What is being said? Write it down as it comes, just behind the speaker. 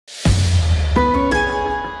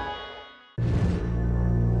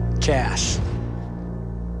Kash,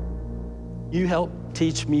 you helped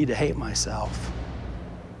teach me to hate myself.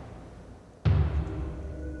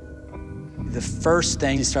 The first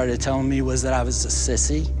thing you started telling me was that I was a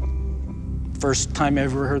sissy. First time I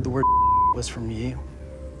ever heard the word was from you.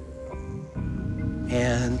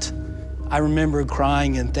 And I remember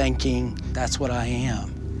crying and thinking, that's what I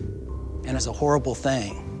am. And it's a horrible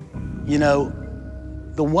thing. You know,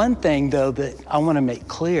 the one thing, though, that I want to make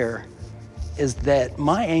clear is that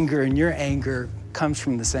my anger and your anger comes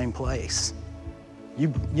from the same place.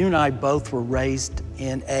 You and I both were raised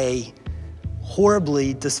in a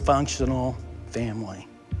horribly dysfunctional family.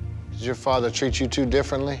 Did your father treat you two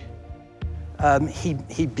differently?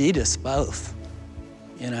 He beat us both,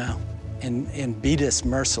 you know, and beat us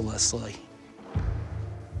mercilessly.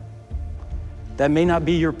 That may not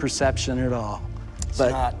be your perception at all,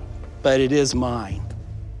 but it is mine.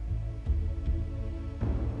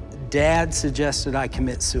 Dad suggested I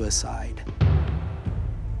commit suicide.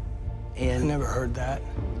 And I never heard that.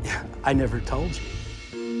 I never told you.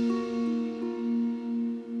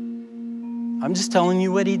 I'm just telling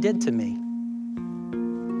you what he did to me.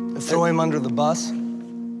 Throw him under the bus?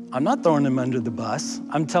 I'm not throwing him under the bus.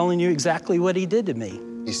 I'm telling you exactly what he did to me.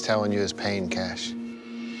 He's telling you his pain, Kash.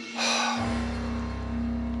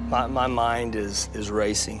 My mind is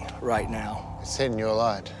racing right now. It's hitting you a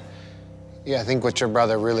lot. Yeah, I think what your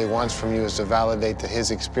brother really wants from you is to validate that his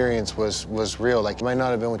experience was real. Like, it might not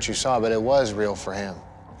have been what you saw, but it was real for him.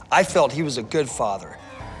 I felt he was a good father.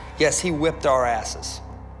 Yes, he whipped our asses.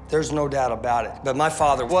 There's no doubt about it. But my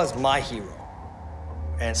father was my hero.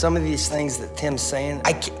 And some of these things that Tim's saying,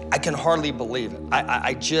 I can hardly believe it.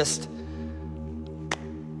 I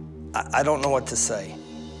don't know what to say.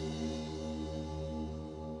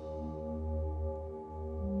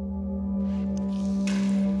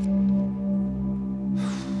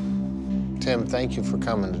 Tim, thank you for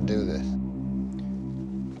coming to do this.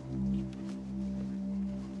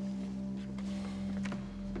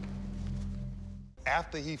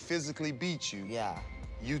 After he physically beat you, yeah,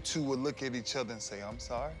 you two would look at each other and say, I'm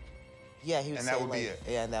sorry? Yeah, he would and say, that would like, be it?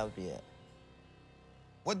 Yeah, and that would be it.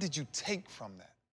 What did you take from that?